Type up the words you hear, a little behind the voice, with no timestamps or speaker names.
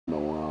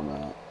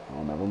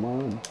Never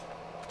mind.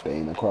 They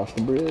ain't across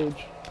the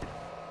bridge.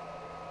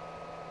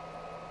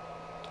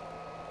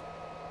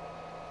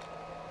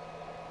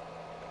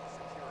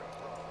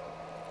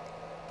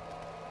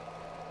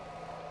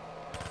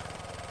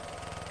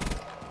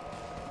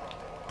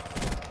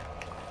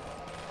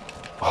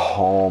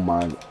 Oh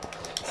my.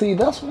 See,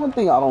 that's one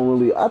thing I don't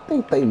really. I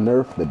think they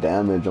nerfed the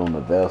damage on the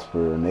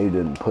Vesper and they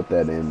didn't put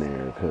that in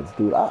there. Because,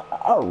 dude,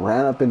 I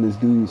ran up in this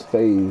dude's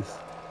face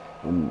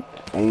and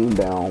aimed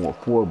down with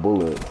 4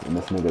 bullets and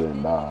this nigga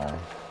didn't die.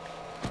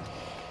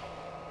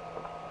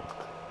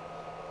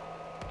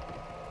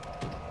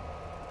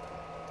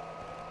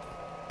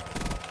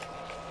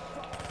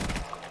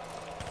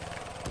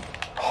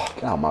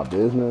 Get out of my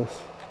business.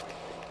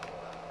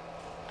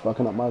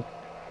 Fucking up my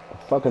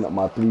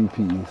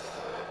 3-piece.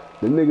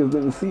 The niggas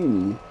didn't see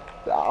me.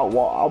 I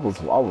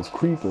was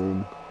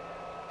creeping.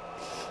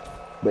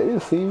 They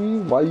didn't see me.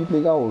 Why you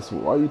think I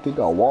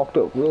walked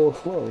up real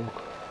slow?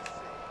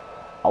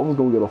 I was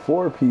gonna get a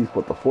 4-piece,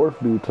 but the 4th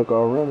dude took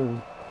off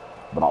running.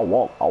 But I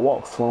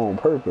walked slow on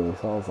purpose.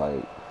 I was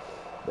like,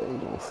 they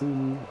ain't gonna see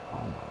me.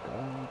 Oh my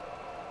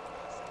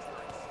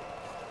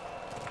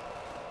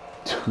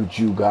god. Dude,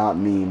 you got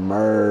me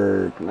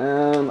murked,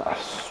 man. I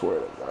swear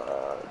to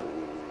God,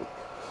 dude.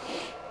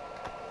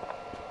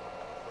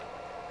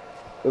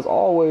 There's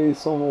always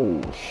some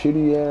old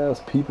shitty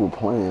ass people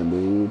playing,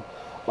 dude.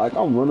 Like,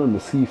 I'm running the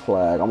C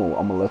flag. I'm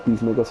gonna let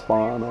these niggas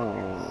spawn.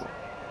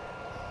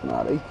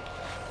 Nah, they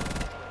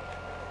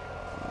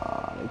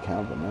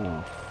camping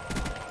now.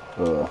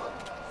 I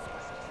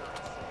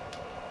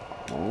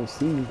don't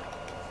see.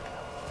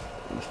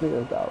 This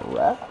nigga got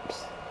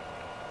raps.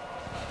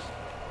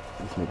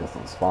 These niggas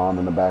don't spawn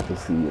in the back of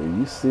C. Are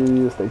you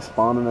serious? They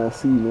spawn in that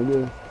C,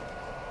 nigga.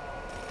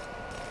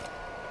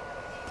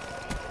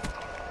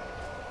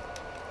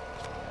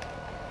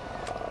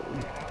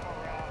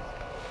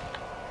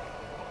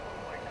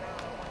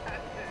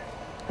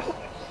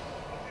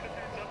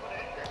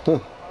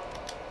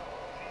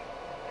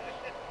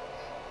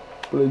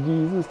 But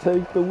Jesus,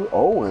 take the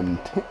oh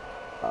and 10.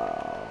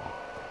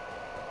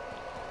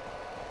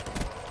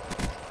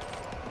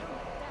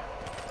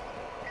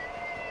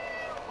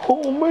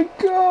 Oh my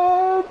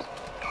God!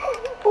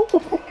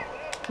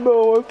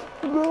 No,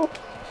 no.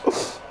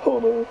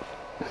 Hold on.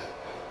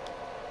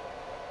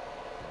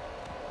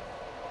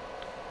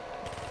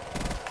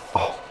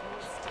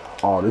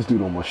 Oh, this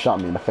dude almost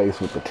shot me in the face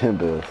with the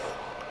Tempest.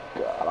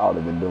 God, I would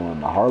have been doing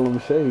the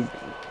Harlem Shake.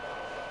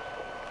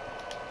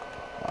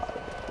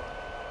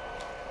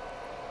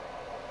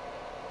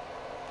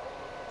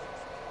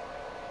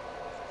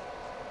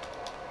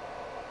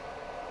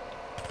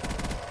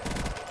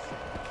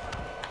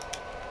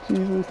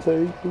 Jesus,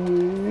 take the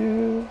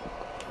wheel.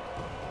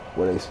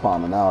 Where they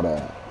spawning out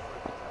at?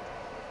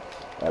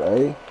 At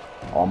A?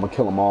 Oh, I'm gonna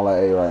kill them all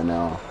at A right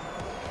now.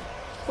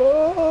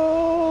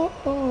 Oh.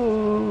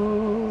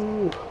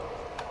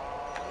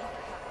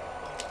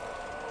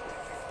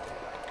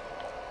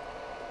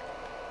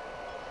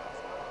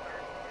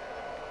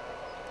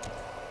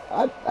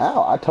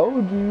 I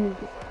told you.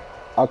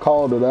 I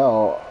called it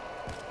out.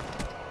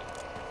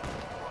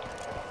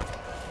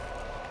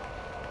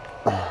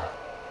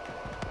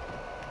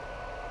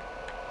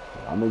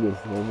 I niggas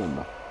living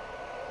the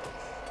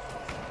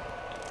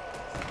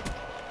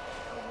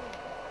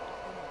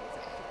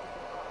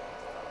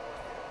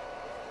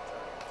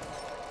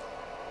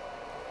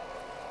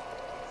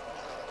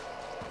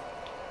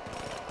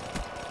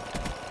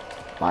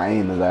my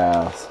aim is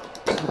ass.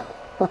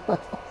 I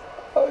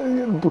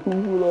get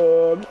booed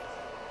on.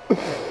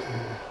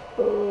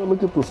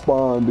 Look at the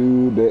spawn,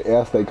 dude. They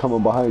ass they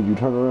coming behind you.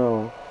 Turn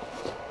around.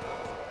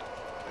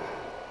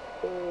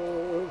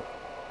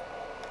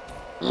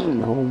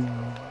 No.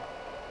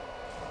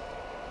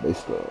 They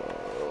still.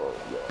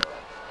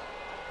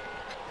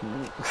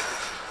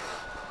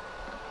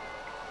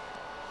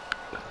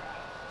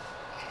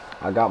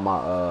 I got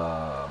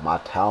my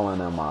Talon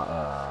and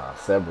my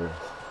Cerberus.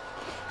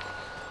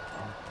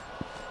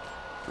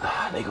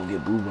 They gonna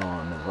get booed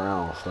on this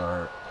round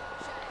start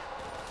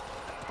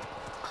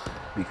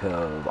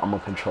because I'm gonna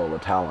control the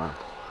Talon.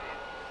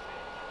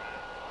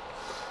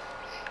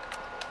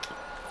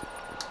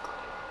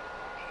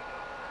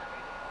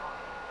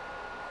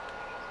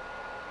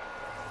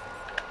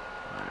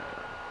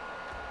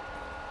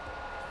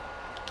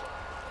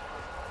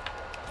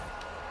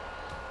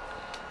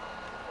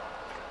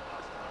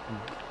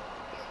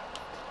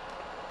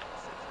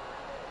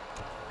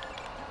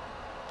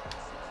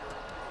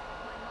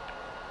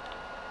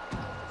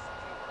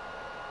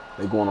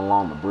 They going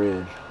along the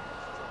bridge.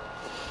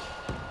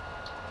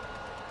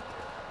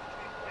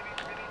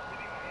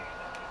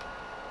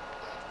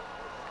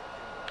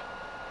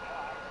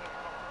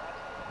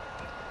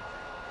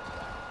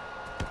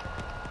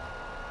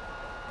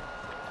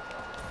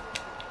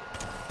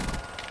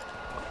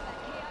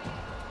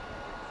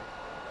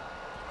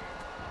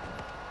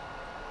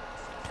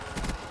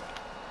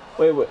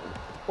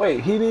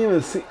 Wait, he didn't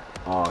even see.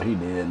 Oh, he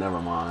did.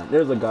 Never mind.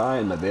 There's a guy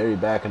in the very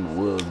back in the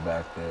woods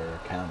back there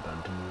camping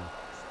too.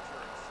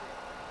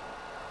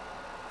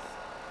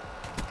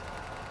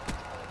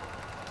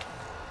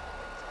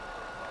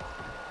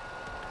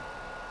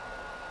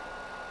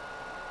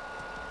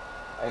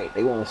 Right,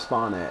 they won't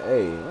spawn at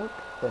A. What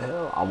the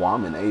hell? Oh, well,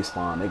 I'm in A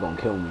spawn. They gonna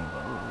kill me,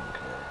 but I don't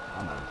care.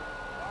 I know.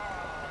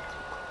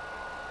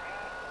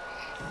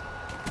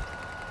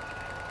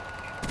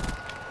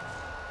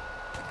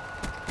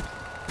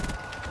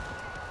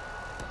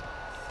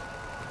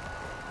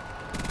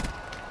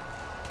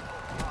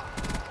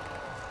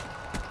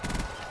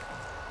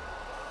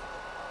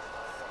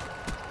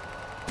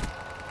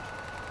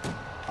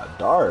 A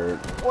dart?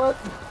 What?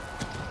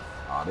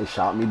 Oh, they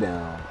shot me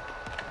down.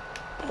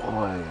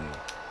 Boy.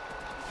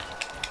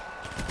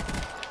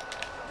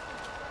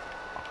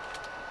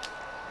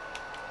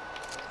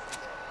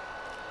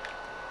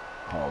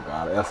 Oh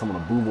god, that's I'm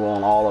gonna booble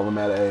on all of them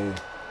at A.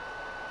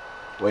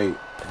 Wait,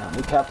 damn,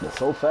 they capped it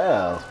so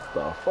fast. What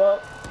the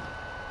fuck?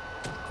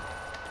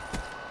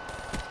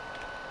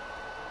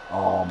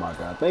 Oh my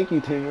god, thank you,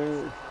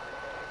 team.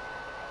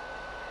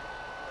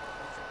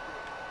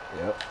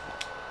 Yep.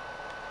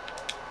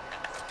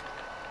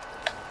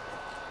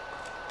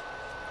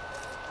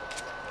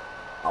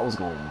 I was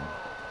going.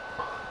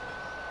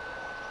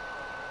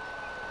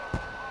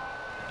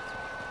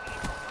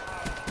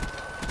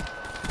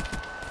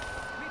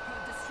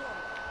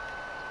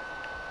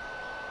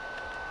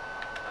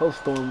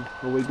 Hellstorm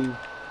awaiting.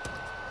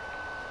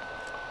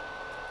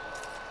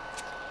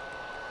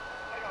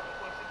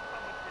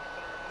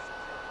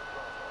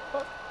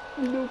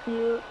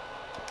 Nuclear.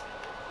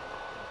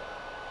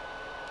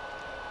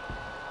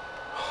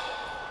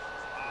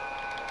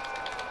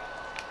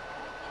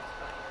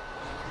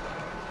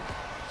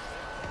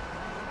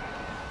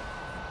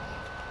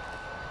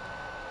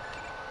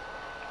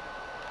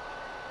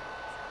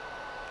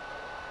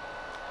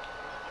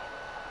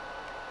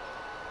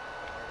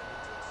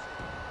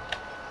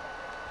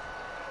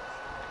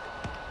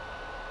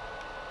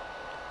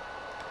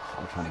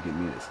 I'm trying to get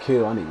me this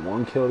kill. I need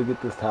one kill to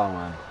get this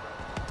Talon.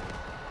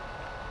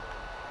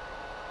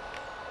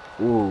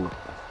 Ooh,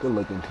 good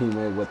looking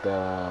teammate with the.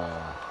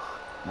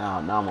 Now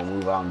I'm gonna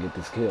move out and get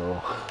this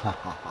kill.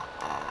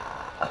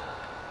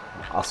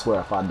 I swear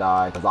if I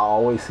die, because I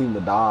always seem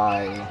to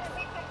die.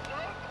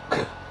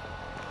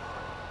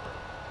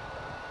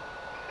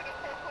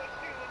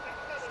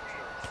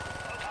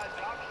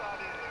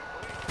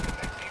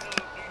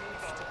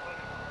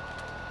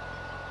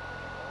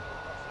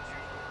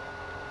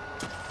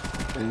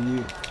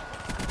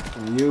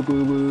 And you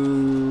boo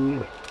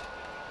boo.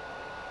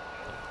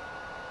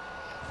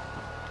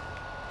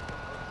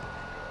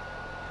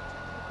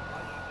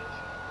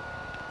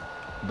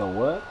 The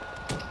what?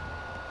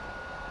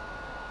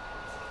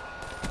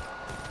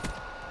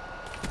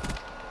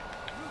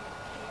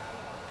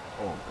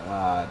 Oh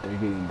god, they're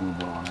getting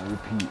boo on. I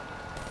repeat.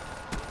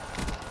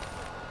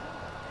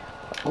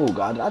 Oh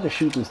god, did I just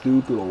shoot this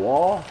dude through the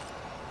wall?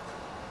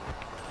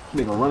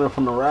 Nigga running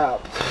from the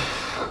rap.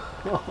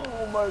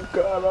 Oh my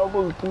god, I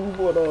was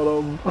boo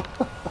on him.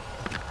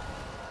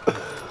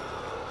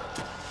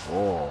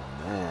 Oh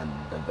man,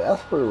 the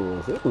Vesper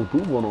was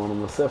boo on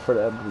him except for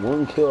that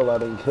one kill I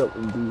didn't kill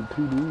him do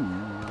 2 dudes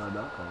when I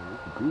died.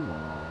 It was boo on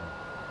him.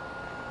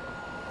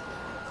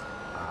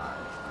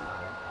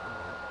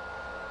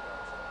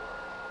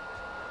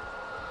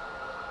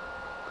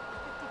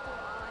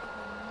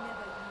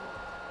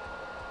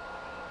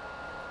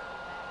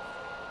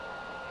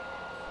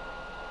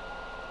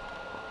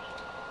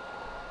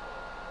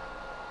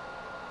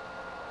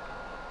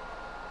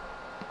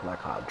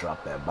 Like how I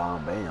dropped that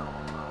bomb bam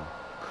on him.